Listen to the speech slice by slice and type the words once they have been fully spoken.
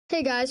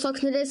Hey guys,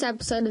 welcome to this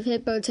episode of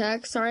Hippo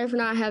Tech. Sorry for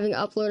not having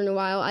uploaded in a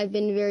while. I've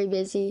been very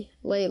busy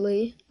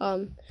lately.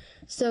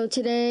 So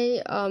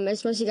today,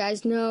 as most of you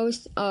guys know,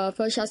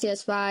 Photoshop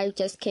CS5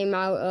 just came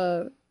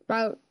out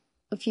about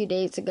a few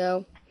days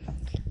ago.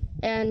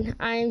 And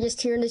I'm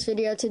just here in this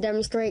video to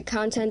demonstrate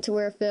content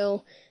aware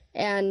fill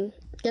and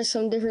just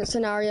some different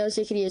scenarios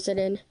you could use it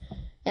in.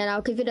 And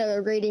I'll give it a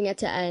rating at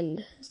the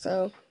end.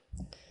 So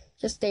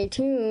just stay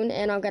tuned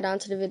and I'll get on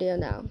to the video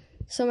now.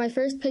 So my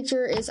first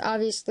picture is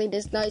obviously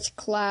this nice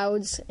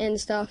clouds and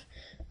stuff.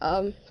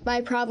 My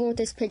problem with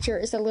this picture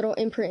is a little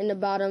imprint in the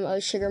bottom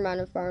of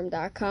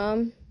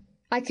sugarmountainfarm.com.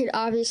 I could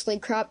obviously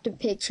crop the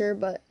picture,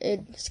 but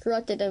it screwed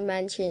up the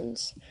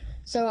dimensions.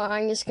 So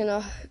I'm just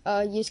gonna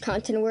use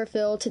content aware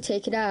fill to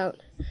take it out.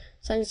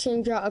 So I'm just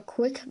gonna draw a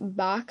quick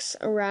box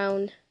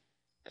around.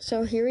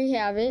 So here we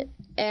have it,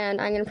 and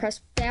I'm gonna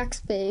press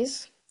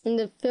backspace, and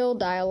the fill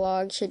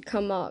dialog should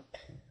come up.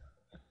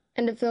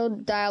 And the fill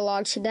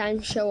dialog should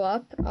then show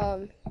up.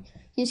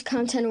 Use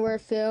content aware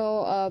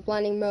fill,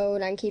 blending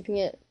mode. I'm keeping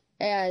it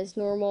as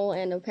normal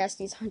and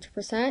opacity is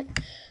 100%. I'm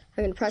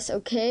going to press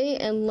OK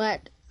and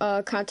let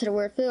content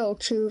aware fill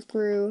chew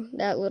through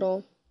that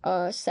little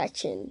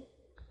section.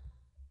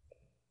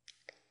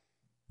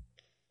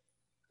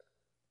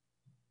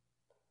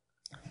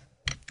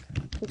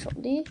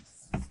 Control D.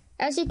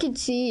 As you can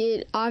see,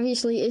 it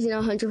obviously isn't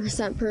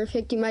 100%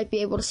 perfect. You might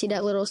be able to see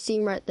that little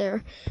seam right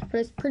there,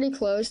 but it's pretty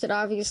close. It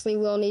obviously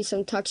will need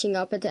some touching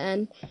up at the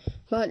end,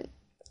 but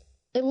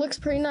it looks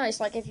pretty nice.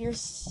 Like if you're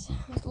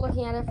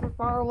looking at it from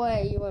far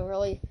away, you wouldn't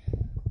really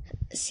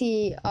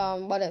see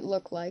what it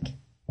looked like.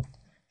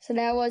 So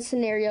that was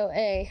scenario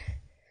A.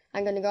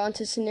 I'm going to go on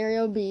to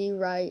scenario B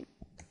right.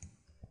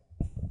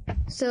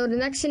 So the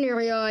next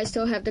scenario, I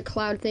still have the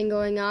cloud thing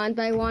going on,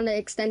 but I want to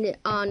extend it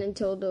on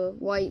until the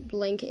white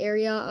blank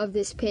area of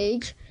this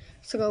page.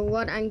 So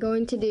what I'm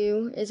going to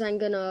do is I'm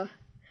going to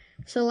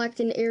select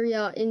an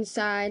area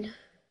inside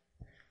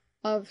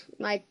of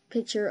my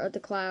picture of the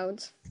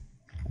clouds.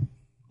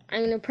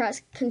 I'm going to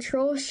press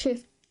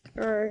Shift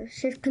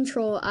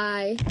Control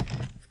I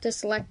to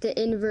select the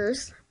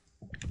inverse.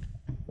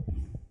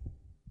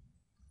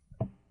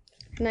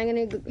 And I'm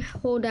going to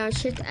hold down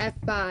Shift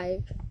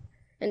F5.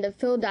 And the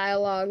fill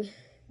dialog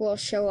will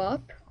show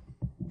up.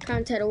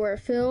 Content aware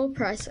fill,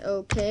 press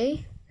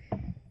OK.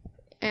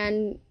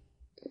 And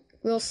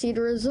we'll see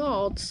the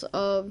results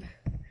of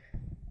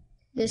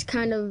this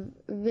kind of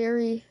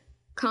very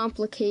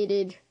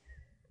complicated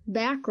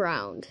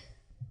background.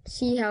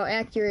 See how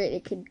accurate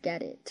it could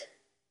get it.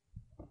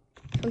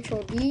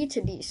 Control D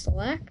to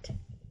deselect.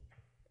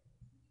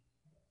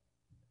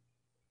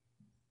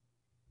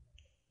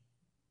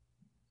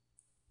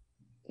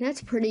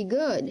 That's pretty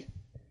good.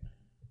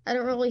 I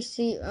don't really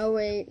see, oh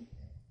wait,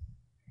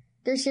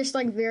 there's just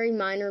like very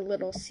minor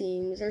little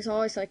seams. There's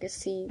always like a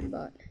seam,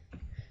 but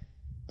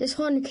this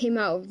one came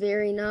out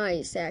very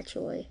nice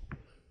actually.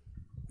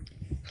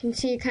 You can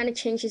see it kind of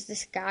changes the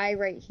sky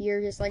right here,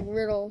 just like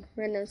little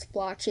random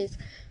splotches.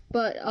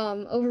 But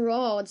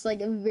overall, it's like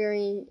a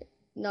very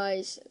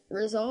nice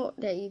result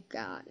that you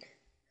got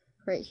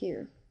right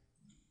here.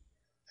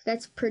 So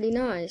that's pretty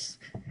nice.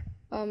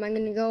 I'm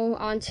going to go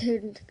on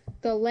to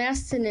the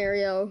last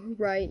scenario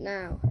right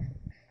now.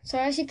 So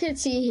as you can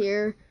see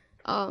here,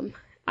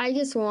 I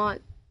just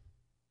want,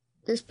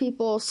 there's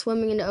people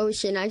swimming in the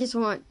ocean. I just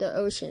want the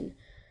ocean.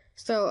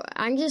 So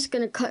I'm just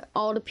going to cut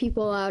all the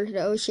people out of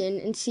the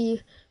ocean and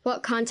see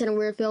what content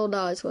aware fill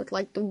does with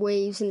like the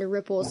waves and the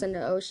ripples in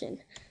the ocean.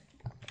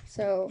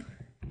 So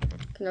I'm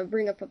going to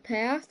bring up a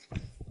path.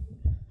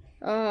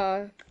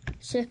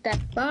 Shift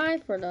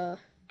F5 for the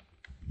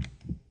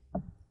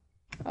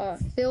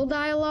fill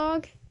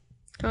dialog.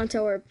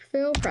 Content aware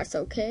fill, press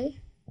OK.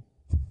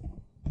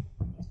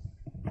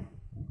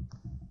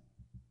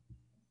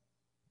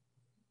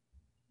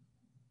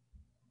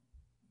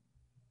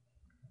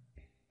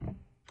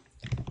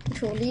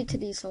 Control D to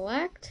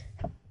deselect.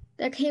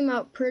 That came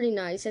out pretty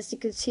nice. As you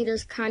can see,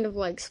 there's kind of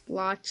like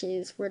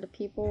splotches where the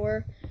people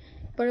were.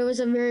 But it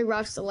was a very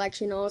rough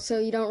selection also.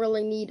 You don't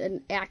really need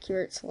an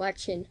accurate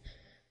selection.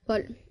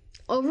 But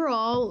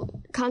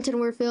overall, content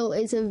aware fill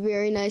is a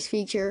very nice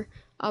feature.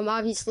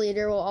 Obviously,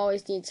 there will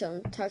always need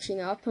some touching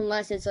up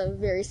unless it's a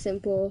very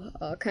simple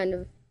kind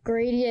of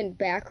gradient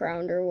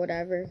background or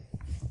whatever.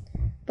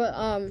 But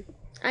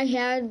I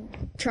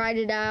had tried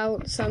it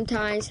out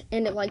sometimes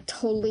and it like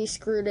totally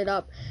screwed it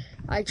up.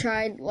 I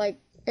tried like,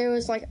 it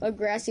was like a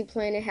grassy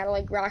plain, it had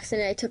like rocks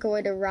in it. I took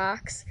away the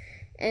rocks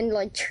and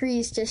like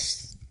trees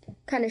just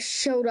kind of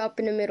showed up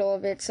in the middle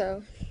of it.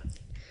 So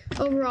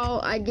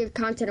overall, I'd give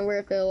content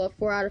aware fill a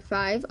 4 out of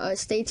 5.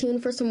 Stay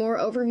tuned for some more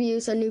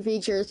overviews on new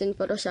features in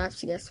Photoshop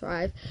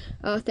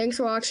CS5. Thanks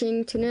for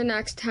watching, tune in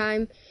next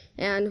time,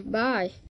 and bye.